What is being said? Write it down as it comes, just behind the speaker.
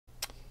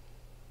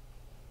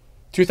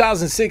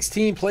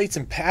2016 Plates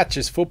and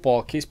Patches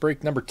football case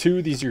break number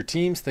 2. These are your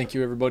teams. Thank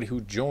you everybody who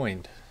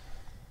joined.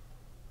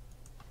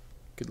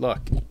 Good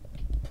luck.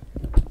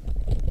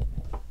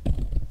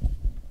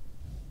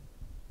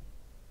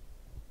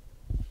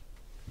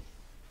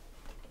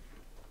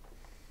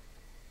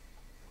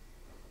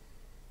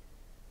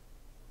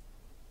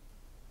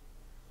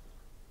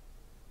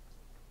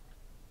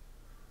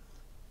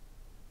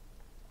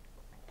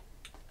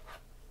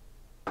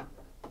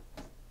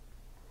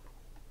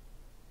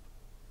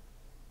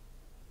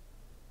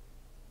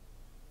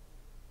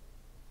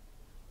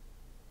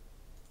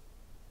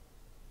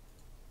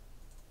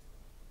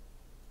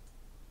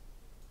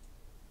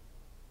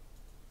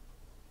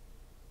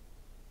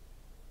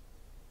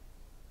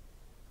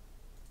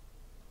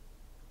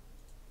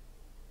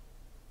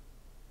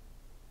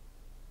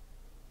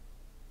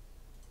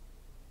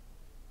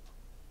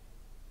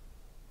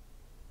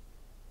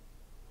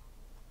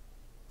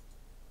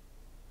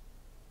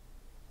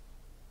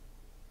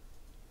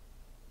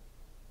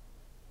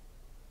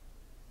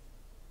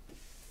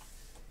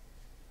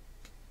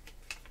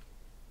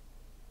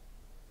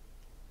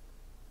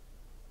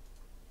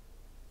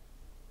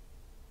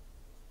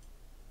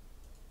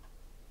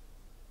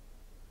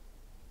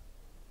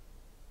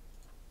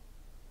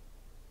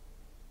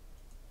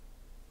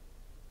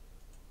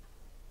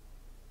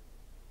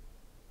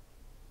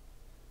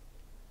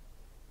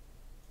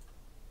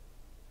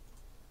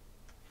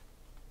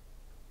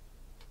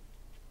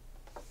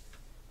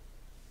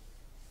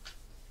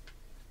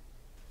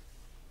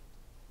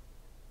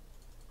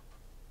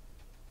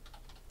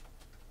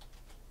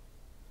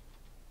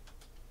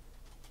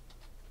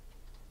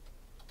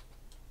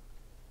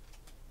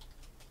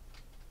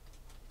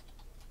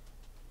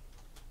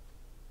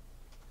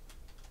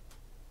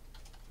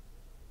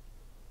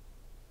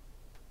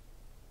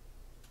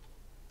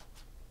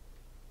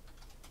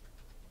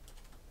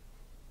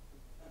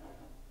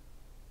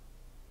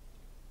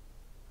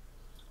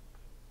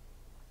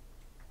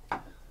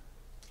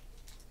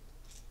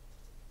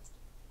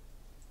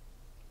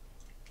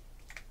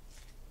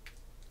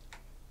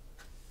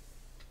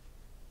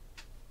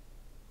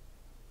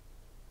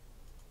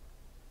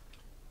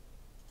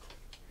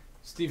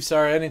 Steve,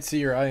 sorry, I didn't see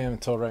your IM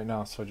until right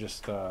now, so I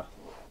just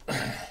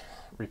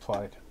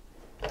replied.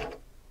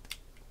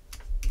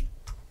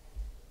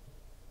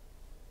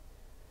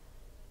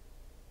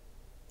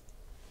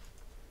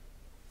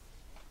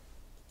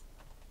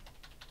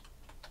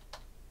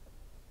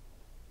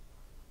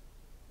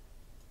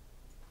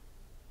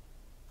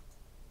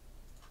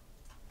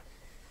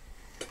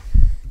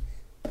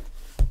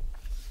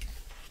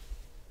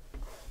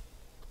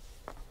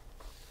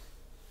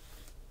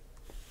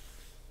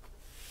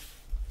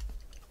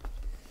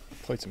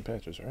 Plates and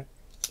patches, right?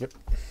 Yep.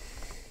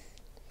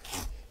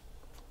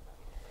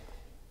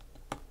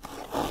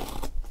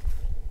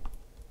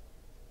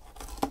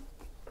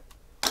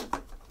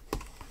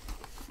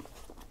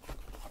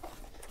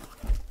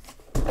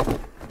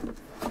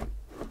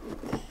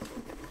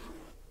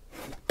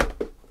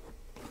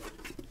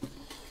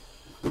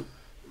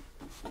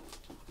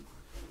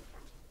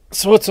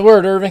 So what's the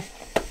word, Irving?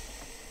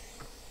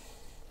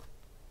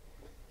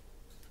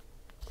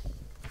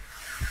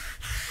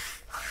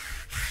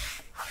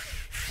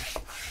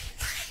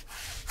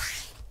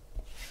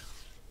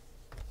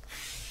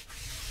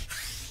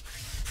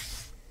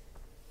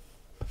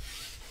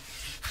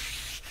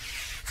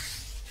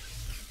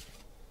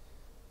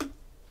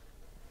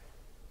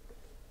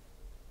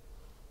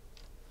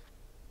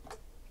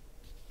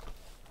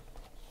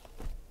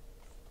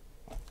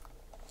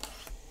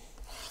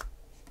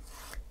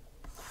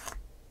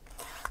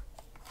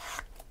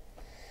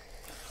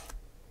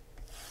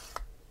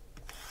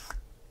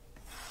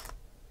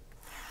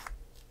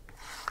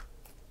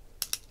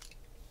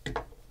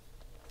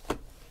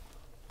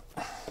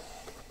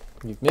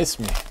 You've missed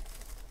me.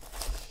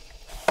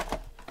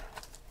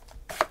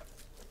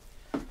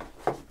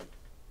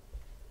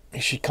 You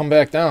should come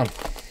back down.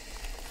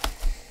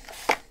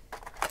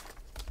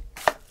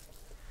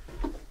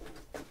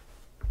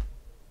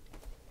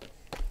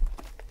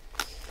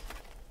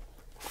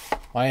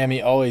 Miami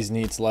always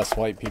needs less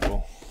white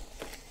people.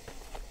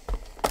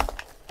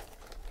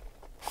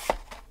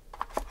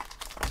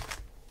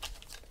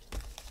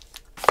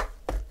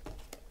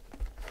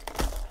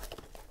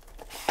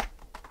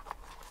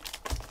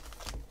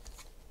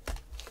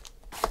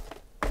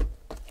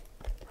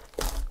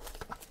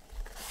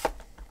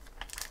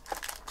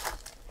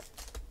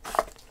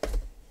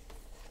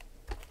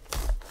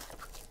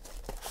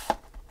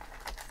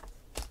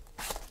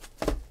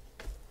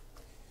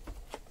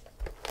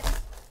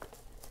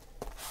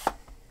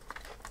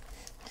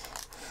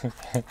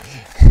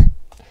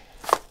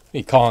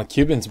 You calling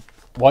Cubans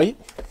white?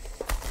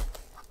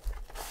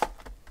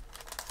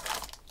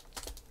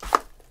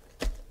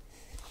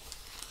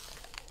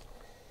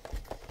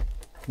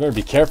 Better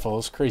be careful.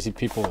 Those crazy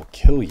people will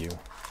kill you.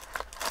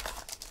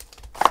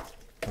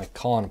 Like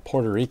calling a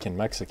Puerto Rican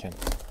Mexican.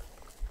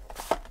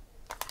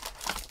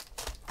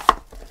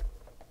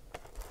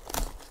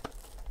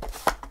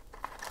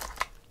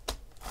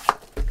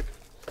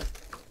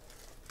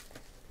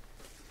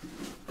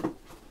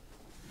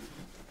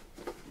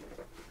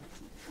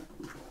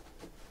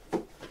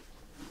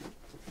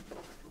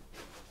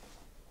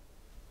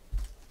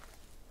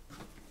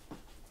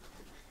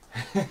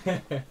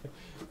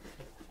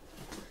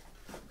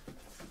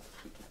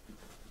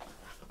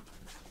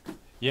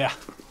 Yeah.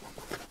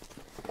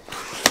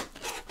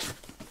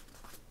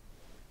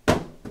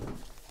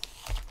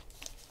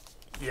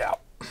 Yeah.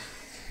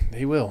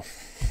 They will.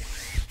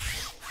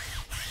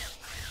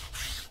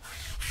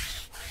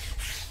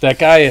 That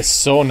guy is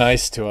so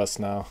nice to us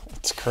now.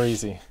 It's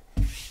crazy.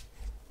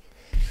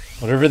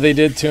 Whatever they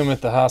did to him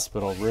at the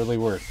hospital really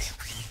worked.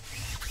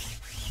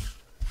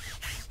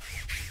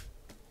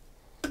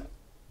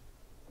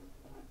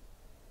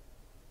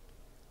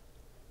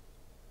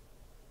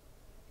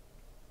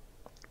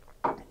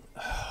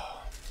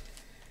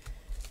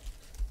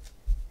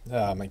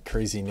 My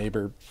crazy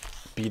neighbor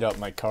beat up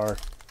my car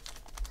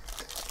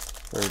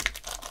for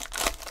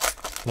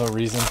no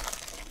reason.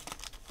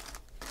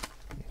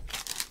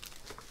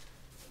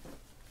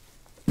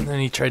 And then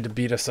he tried to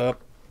beat us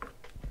up,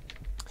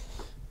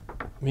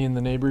 me and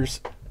the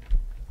neighbors.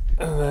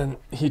 And then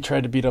he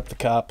tried to beat up the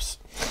cops.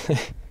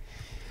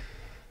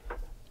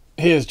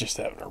 He is just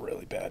having a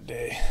really bad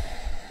day.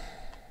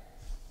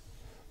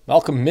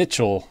 Malcolm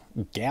Mitchell,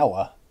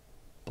 Gala,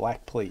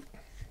 black plate.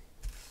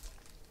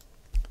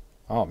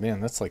 Oh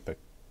man, that's like the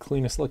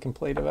cleanest looking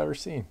plate I've ever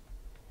seen.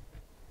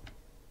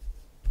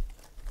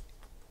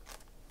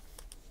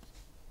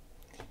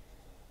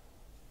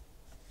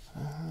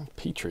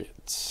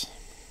 Patriots.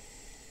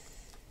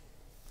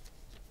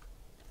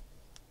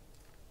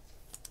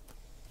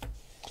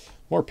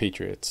 More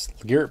Patriots.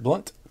 Garrett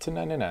Blunt to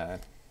 99.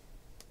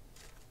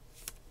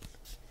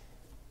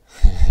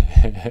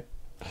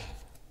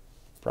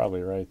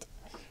 Probably right.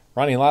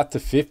 Ronnie Lott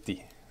to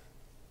 50.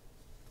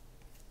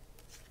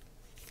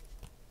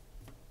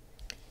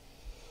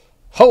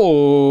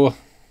 Oh,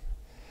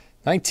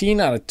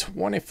 19 out of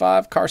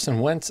 25. Carson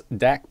Wentz,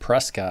 Dak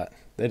Prescott.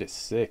 That is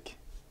sick.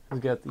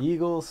 We've got the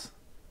Eagles.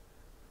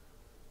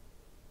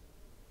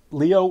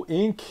 Leo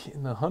Inc.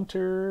 and the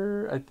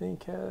Hunter, I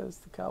think, has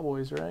the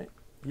Cowboys, right?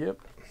 Yep.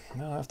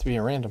 That'll have to be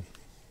a random.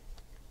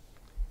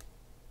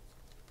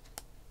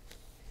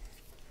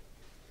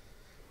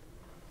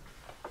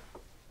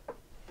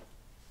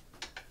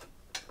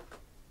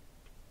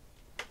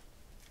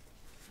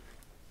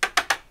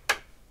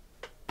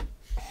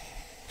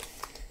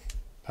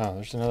 Oh,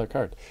 there's another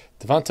card.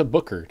 Devonta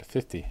Booker to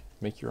 50.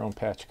 Make your own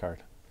patch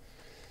card.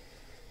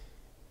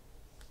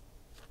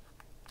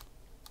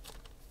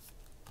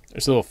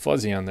 There's a little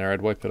fuzzy on there.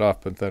 I'd wipe it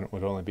off, but then it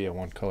would only be a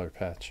one color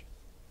patch.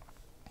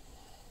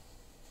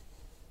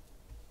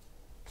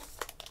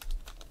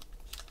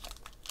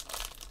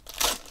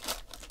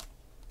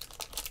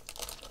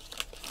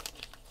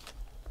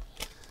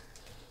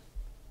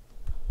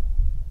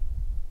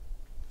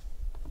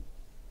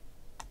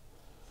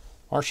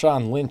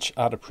 Marshawn Lynch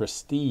out of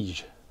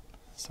Prestige.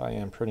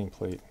 Cyan printing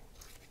plate.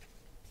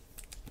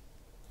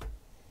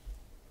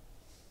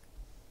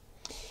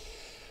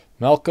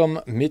 Malcolm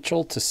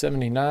Mitchell to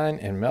 79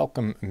 and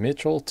Malcolm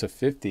Mitchell to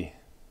 50.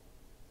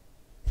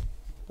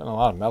 Been a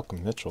lot of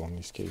Malcolm Mitchell in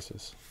these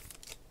cases.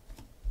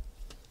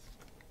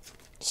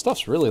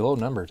 Stuff's really low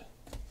numbered.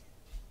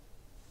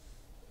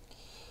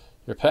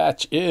 Your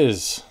patch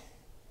is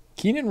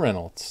Keenan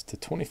Reynolds to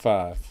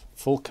 25.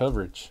 Full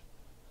coverage.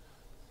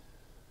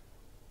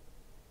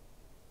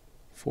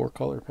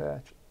 4-color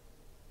patch.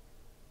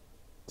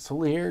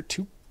 Solier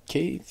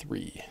 2K3.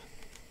 He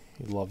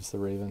loves the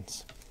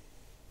Ravens.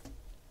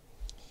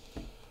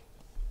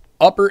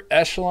 Upper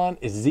echelon,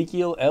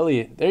 Ezekiel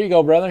Elliott. There you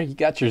go, brother. You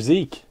got your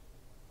Zeke.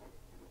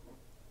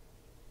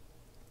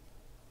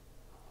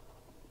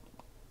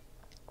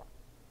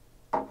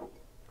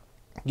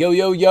 Yo,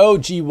 yo, yo,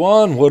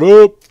 G1. What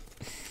up?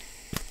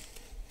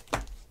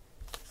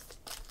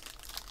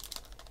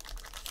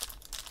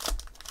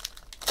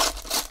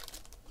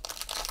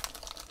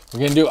 We're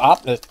going to do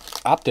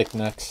Optic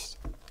next.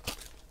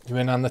 You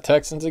in on the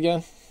Texans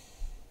again?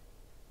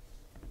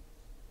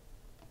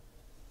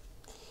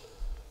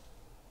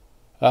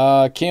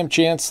 Cam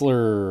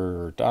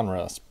Chancellor,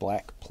 Donruss,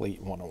 Black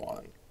Plate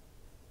 101.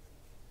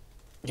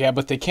 Yeah,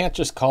 but they can't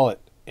just call it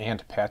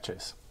and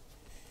patches.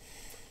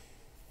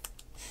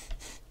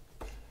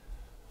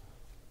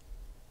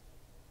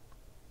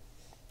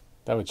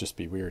 That would just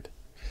be weird.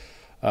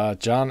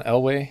 John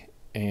Elway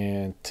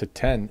and to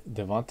 10,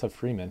 Devonta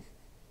Freeman.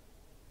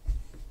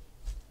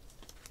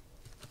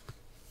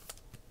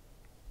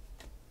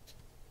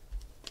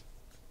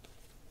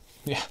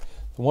 Yeah,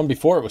 the one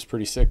before it was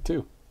pretty sick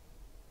too.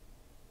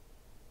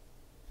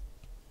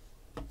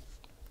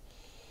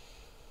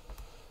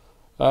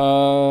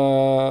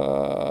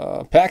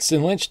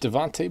 Paxton Lynch,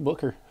 Devontae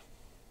Booker.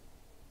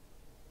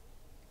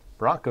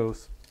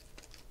 Broncos.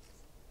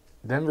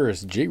 Denver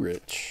is J.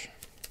 Rich.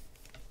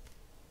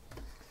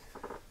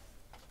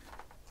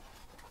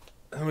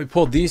 And we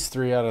pulled these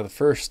three out of the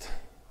first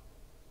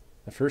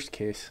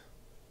case.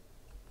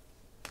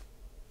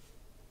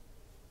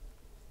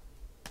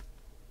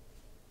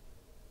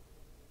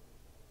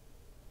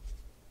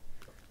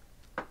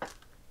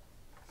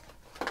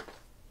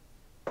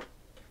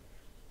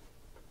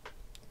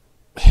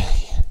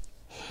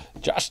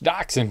 Josh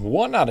Doxson,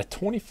 1 out of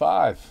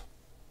 25.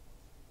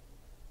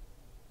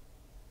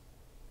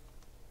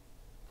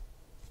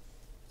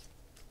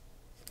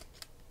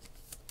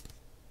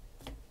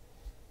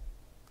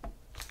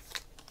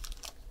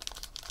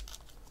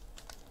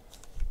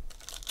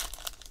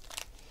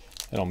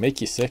 It'll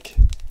make you sick.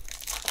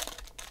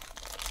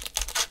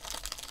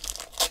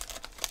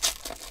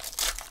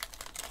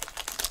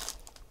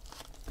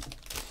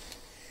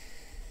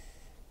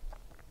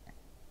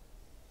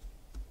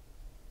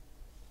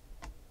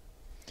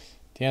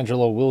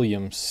 D'Angelo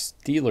Williams,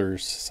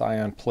 Steelers,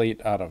 Scion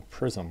Plate out of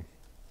Prism.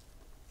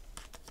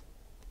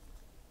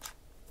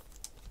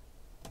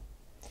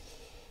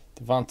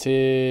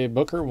 Devontae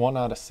Booker, 1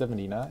 out of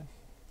 79.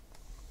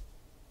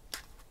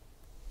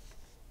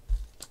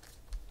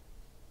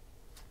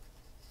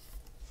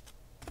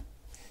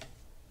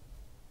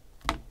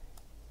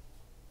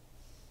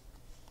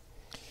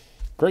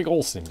 Greg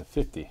Olsen to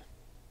 50.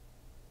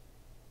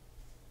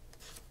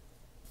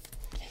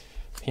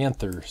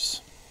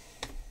 Panthers.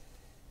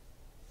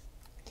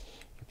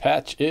 Your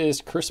patch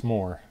is Chris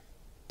Moore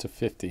to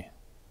 50.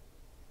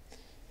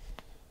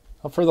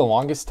 Well, for the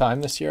longest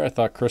time this year, I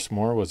thought Chris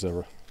Moore was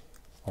a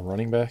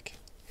running back.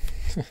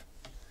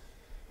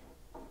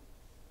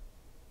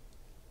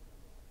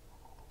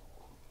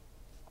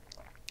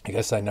 I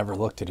guess I never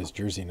looked at his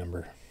jersey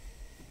number.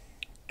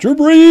 Drew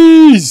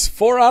Brees,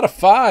 4 out of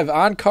 5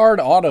 on card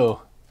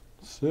auto.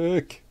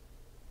 Sick.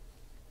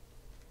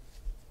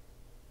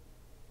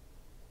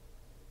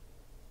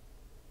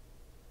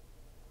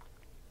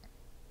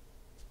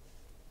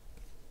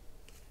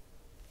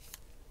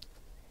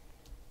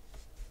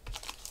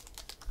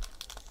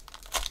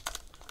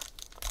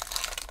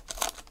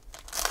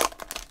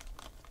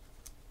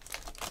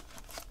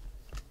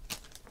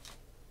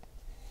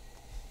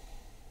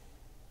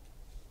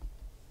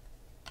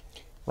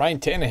 Ryan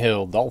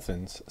Tannehill,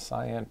 Dolphins,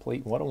 Cyan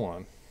Plate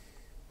 101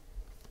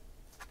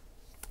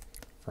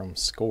 from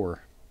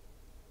Score.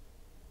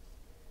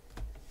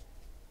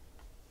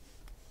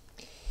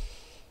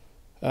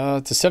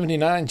 To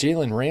 79,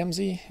 Jalen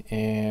Ramsey,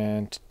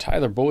 and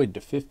Tyler Boyd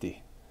to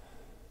 50.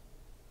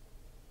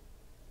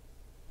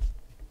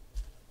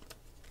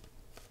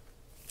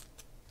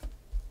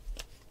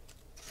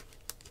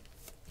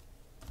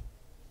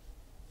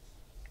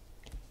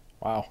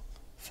 Wow.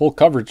 Full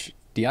coverage,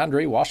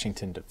 DeAndre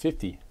Washington to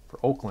 50 for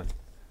Oakland.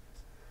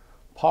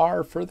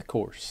 Par for the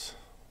course.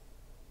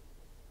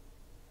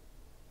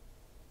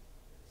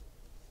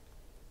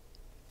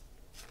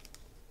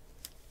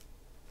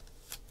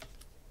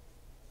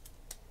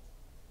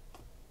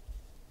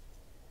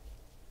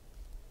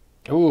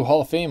 Ooh,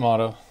 Hall of Fame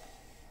auto.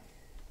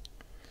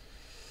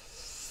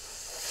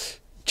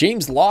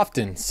 James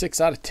Lofton,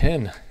 6 out of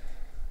 10.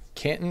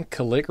 Canton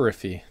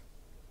Calligraphy,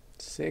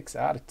 6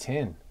 out of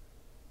 10.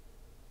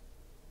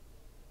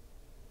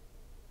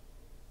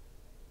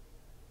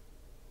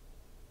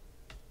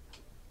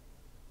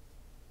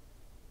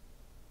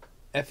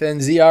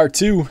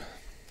 FNZR2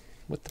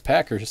 with the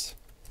Packers.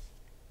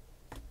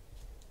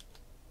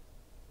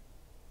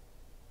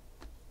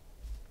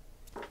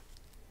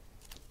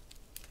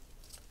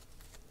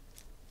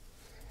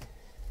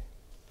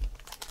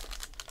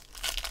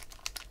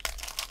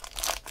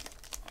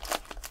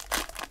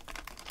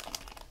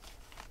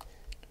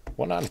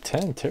 One out of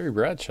 10, Terry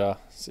Bradshaw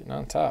sitting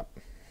on top.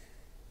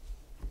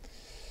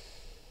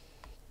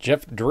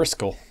 Jeff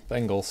Driscoll,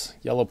 Bengals,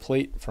 yellow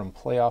plate from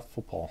Playoff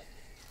Football.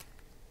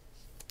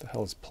 The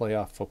hell is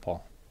Playoff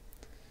Football?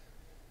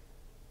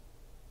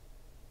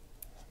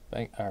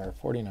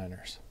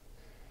 49ers.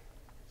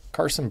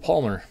 Carson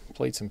Palmer,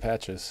 plates and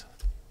patches.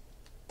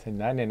 To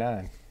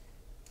 99.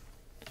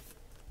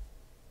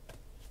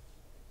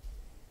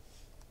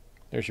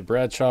 There's your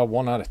Bradshaw,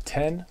 1 out of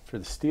 10 for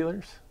the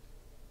Steelers.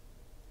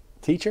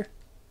 Teacher?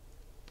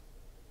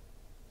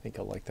 I think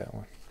I'll like that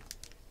one.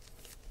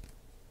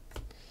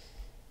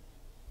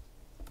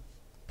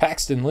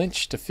 Paxton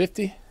Lynch to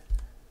 50.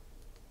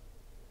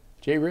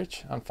 Jay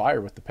Rich on fire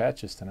with the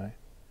patches tonight.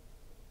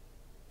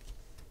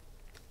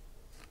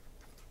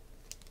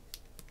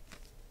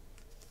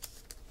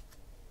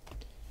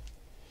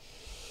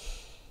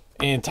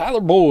 And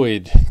Tyler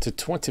Boyd to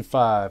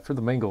 25 for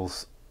the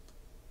Bengals.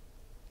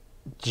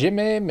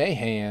 Jimmy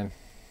Mahan.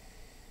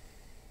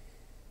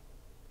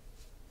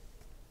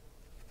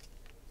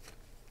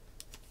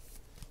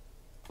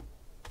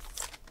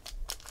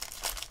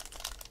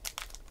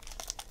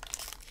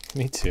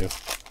 Me too.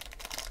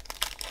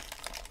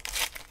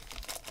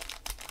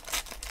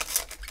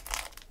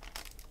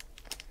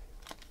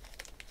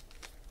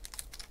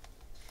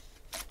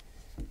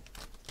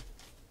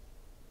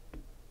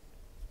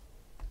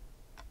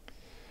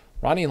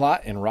 Ronnie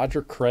Lott and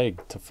Roger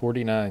Craig to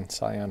 49,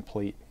 Scion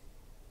Plate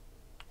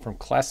from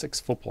Classics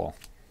Football.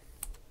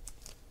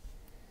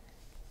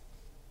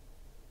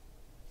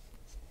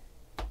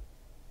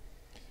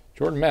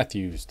 Jordan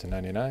Matthews to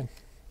 99,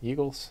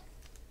 Eagles.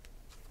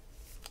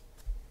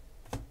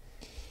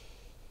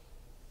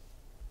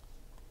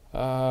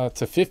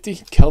 To 50,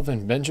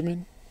 Kelvin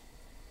Benjamin.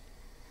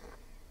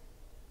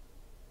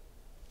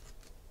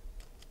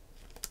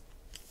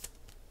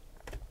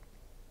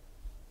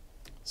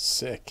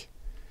 Sick.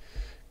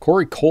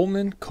 Corey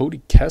Coleman,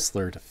 Cody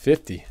Kessler to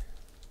 50.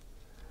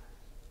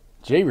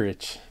 J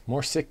Rich,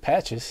 more sick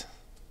patches.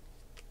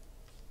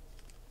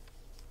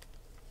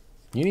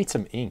 You need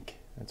some ink.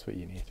 That's what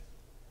you need.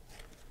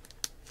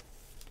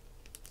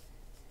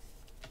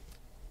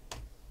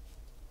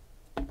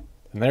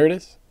 And there it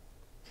is.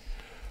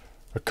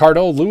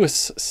 Ricardo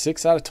Lewis,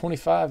 6 out of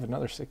 25.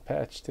 Another sick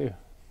patch, too.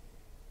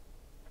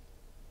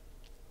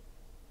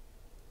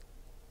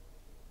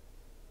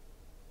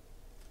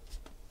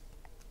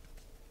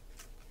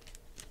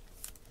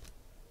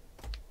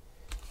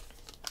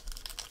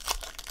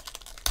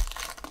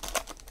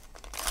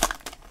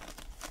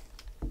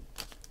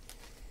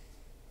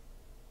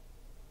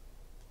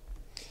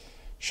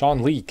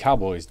 Sean Lee,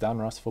 Cowboys,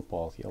 Donruss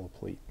Football, yellow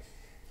plate.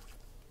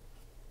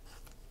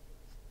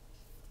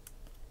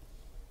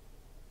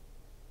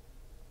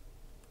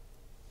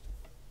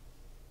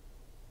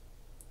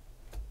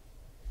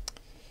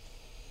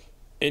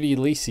 Eddie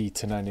Lacy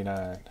to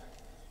 99.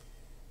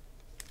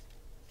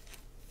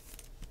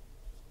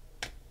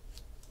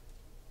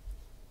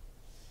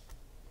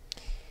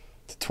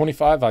 To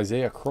 25,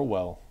 Isaiah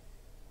Crowell.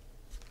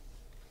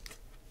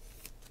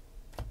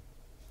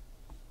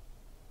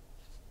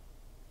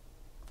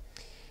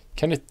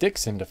 Kenneth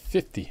Dixon to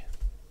 50.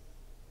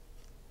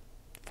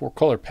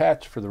 4-color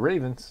patch for the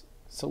Ravens.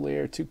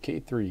 Solier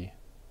 2K3.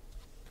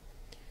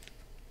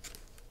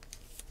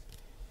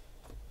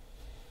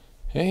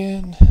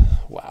 And,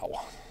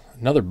 wow.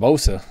 Another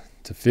Bosa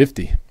to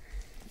 50.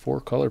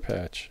 4-color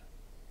patch.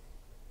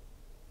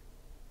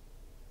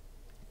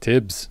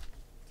 Tibbs.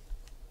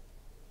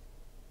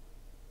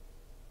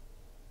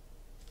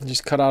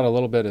 Just cut out a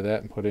little bit of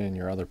that and put it in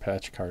your other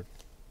patch card.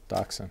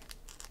 Doxson.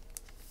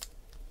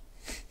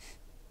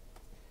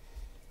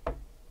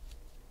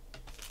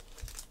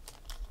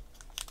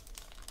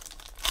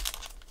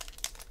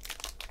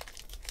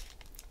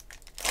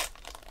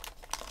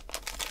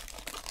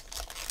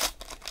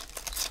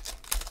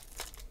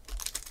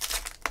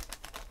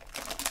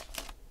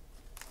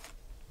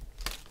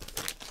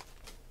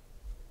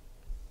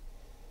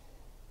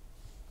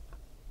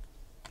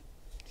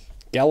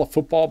 Gala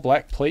Football,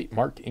 black plate,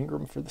 Mark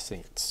Ingram for the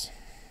Saints.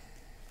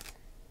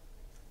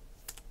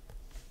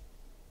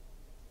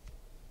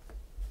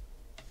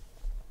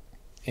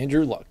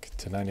 Andrew Luck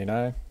to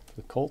 99 for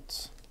the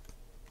Colts.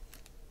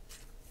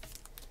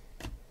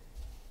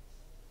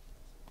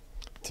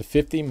 To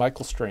 50,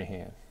 Michael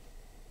Strahan.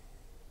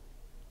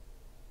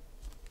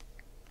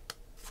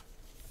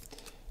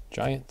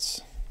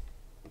 Giants.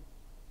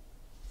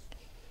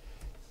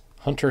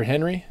 Hunter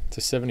Henry to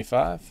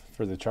 75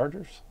 for the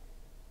Chargers.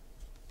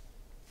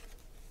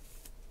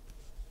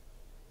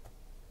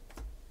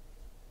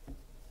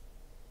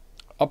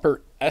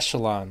 Upper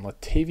echelon,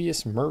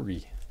 Latavius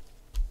Murray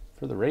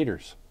for the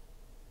Raiders.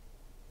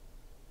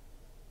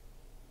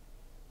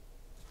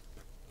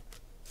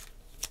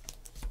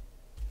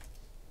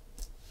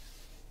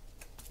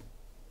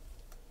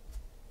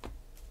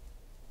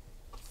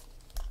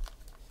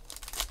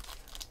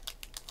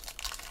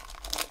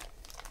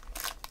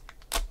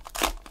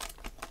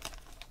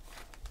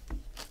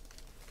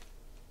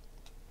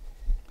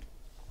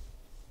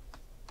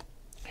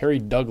 Harry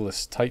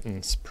Douglas,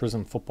 Titans,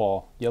 Prism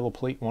Football, yellow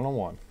plate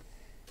 101.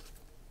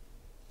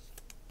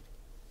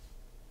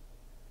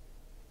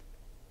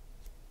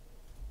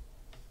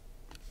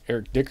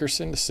 Eric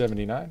Dickerson to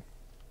 79.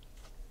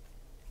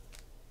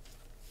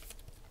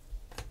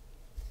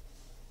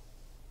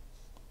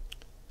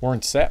 Warren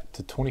Sapp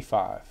to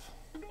 25.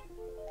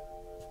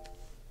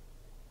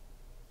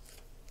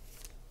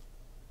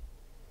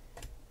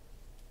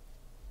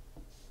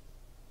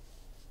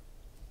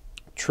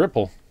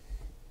 Triple.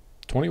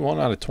 21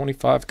 out of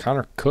 25,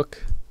 Connor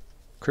Cook,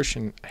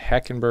 Christian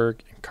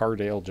Hackenberg, and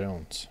Cardale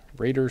Jones.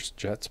 Raiders,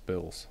 Jets,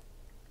 Bills.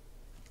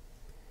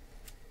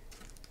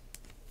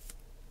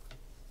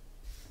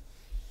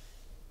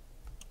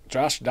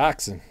 Josh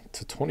Doxson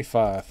to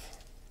 25.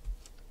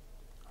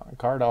 On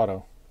card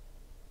auto.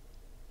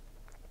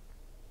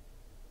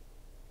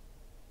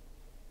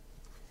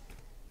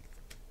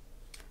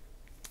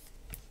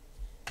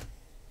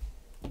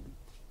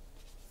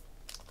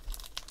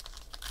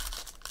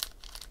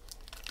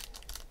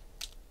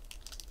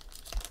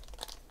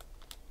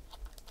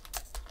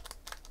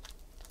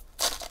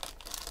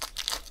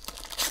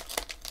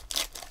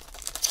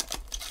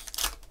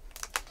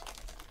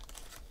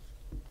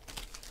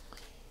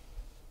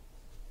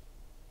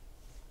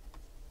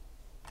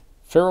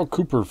 Farrell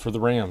Cooper for the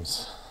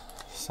Rams.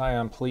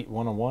 Scion Plate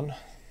 101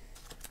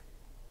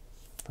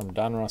 from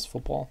Donruss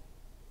Football.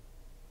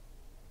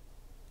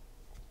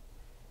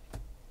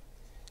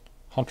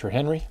 Hunter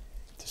Henry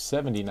to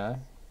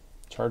 79.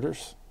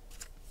 Chargers.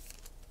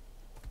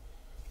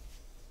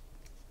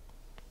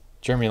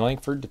 Jeremy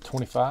Langford to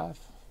 25.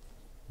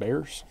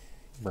 Bears.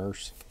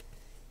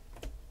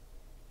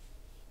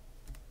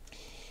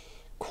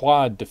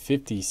 Quad to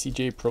 50.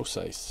 CJ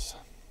Procise.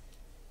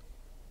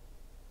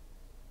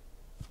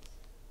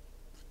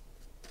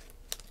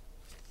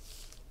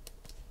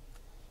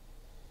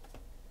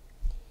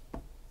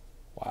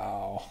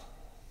 Wow.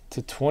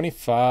 To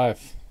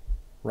 25.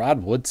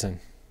 Rod Woodson.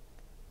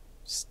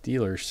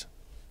 Steelers.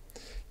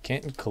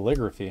 Canton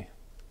Calligraphy.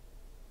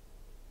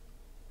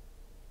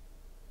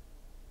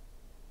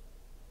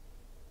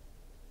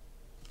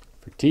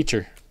 For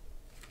teacher.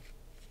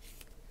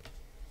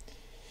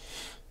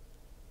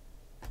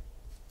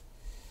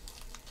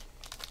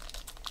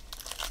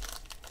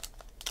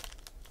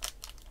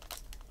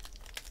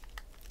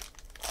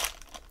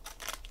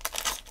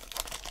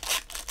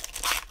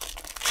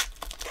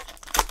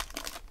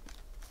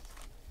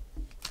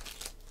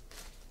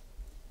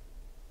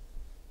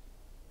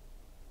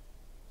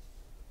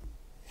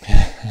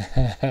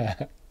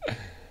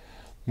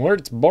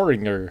 Moritz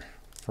Boringer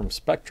from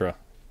Spectra.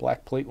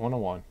 Black Plate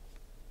 101.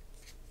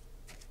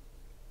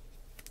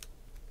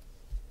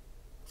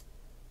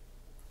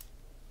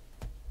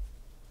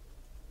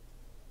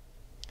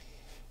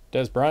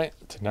 Des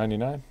Bryant to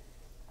 99.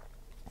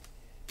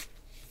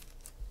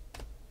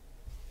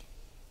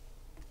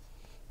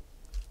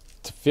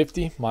 To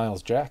 50,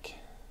 Miles Jack.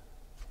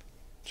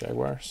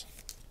 Jaguars.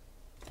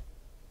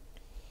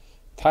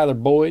 Tyler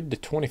Boyd to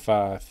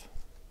 25.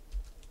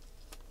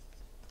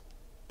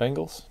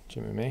 Bengals,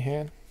 Jimmy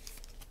Mahan.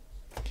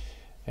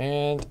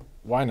 And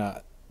why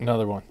not?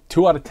 Another one.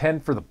 2 out of 10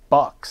 for the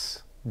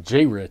Bucks.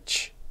 J.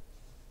 Rich.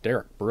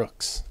 Derek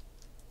Brooks.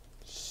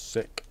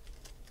 Sick.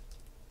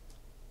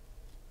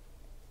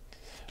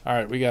 All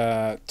right, we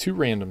got 2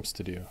 randoms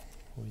to do.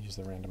 We'll use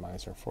the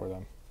randomizer for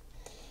them.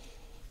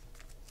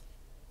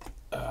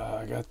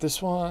 I got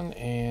this one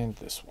and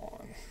this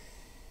one.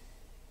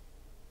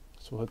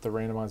 So we'll hit the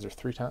randomizer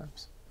 3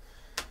 times.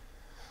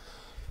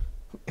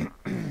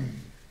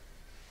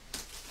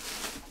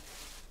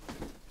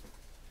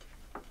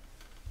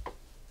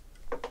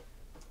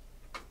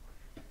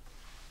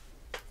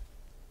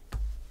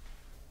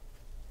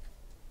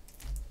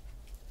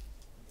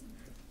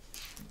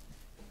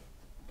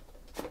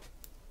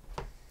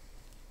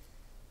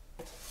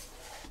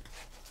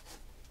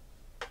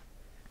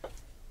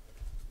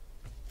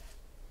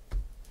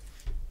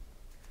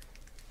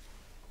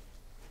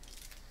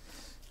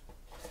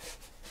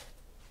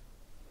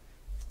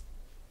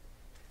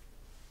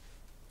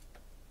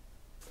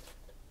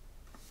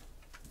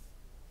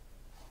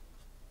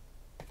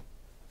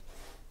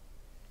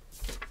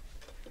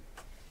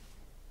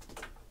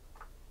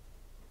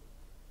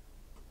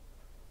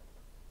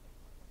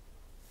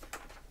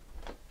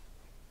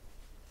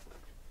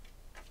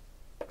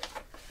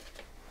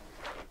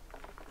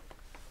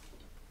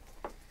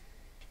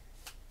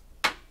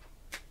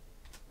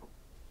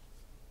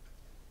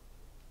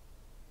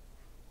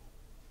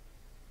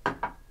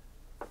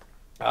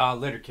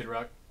 Later, Kid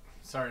Rock.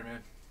 Sorry,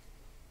 man.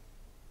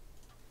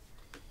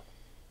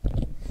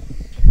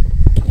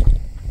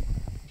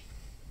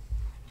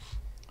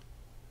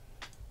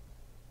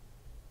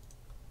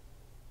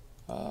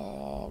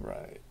 All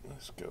right,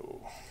 let's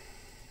go.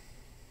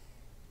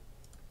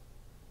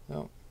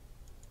 Nope.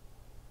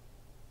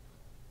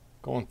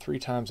 Going 3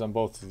 times on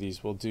both of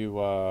these. We'll do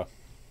the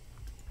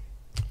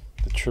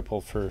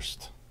triple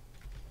first.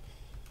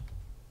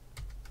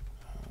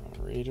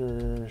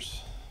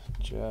 Raiders,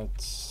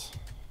 Jets,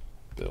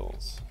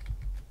 Bills.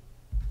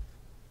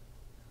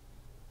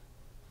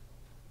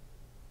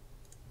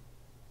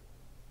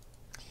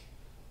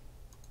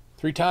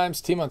 Three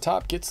times, team on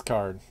top gets the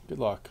card. Good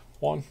luck.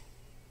 1,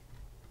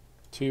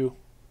 2,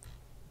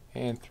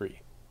 and 3.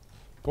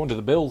 Going to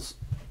the Bills.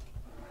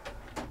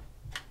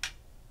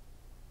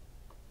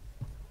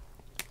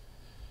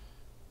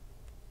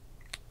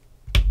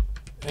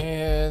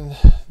 And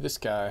this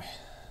guy.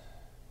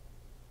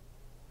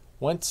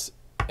 Wentz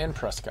and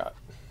Prescott.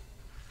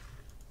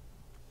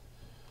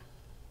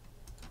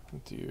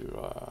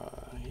 Do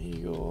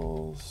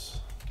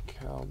Eagles,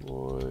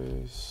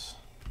 Cowboys.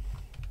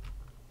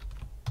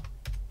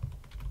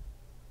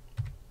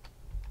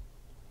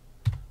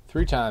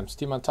 Three times.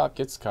 Team on top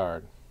gets the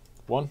card.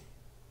 1,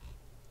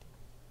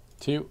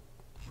 2,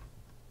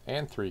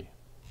 and 3.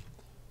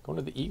 Going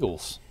to the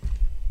Eagles.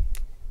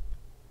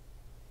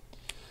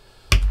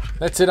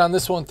 That's it on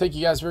this one. Thank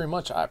you guys very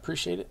much. I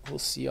appreciate it. We'll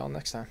see y'all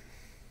next time.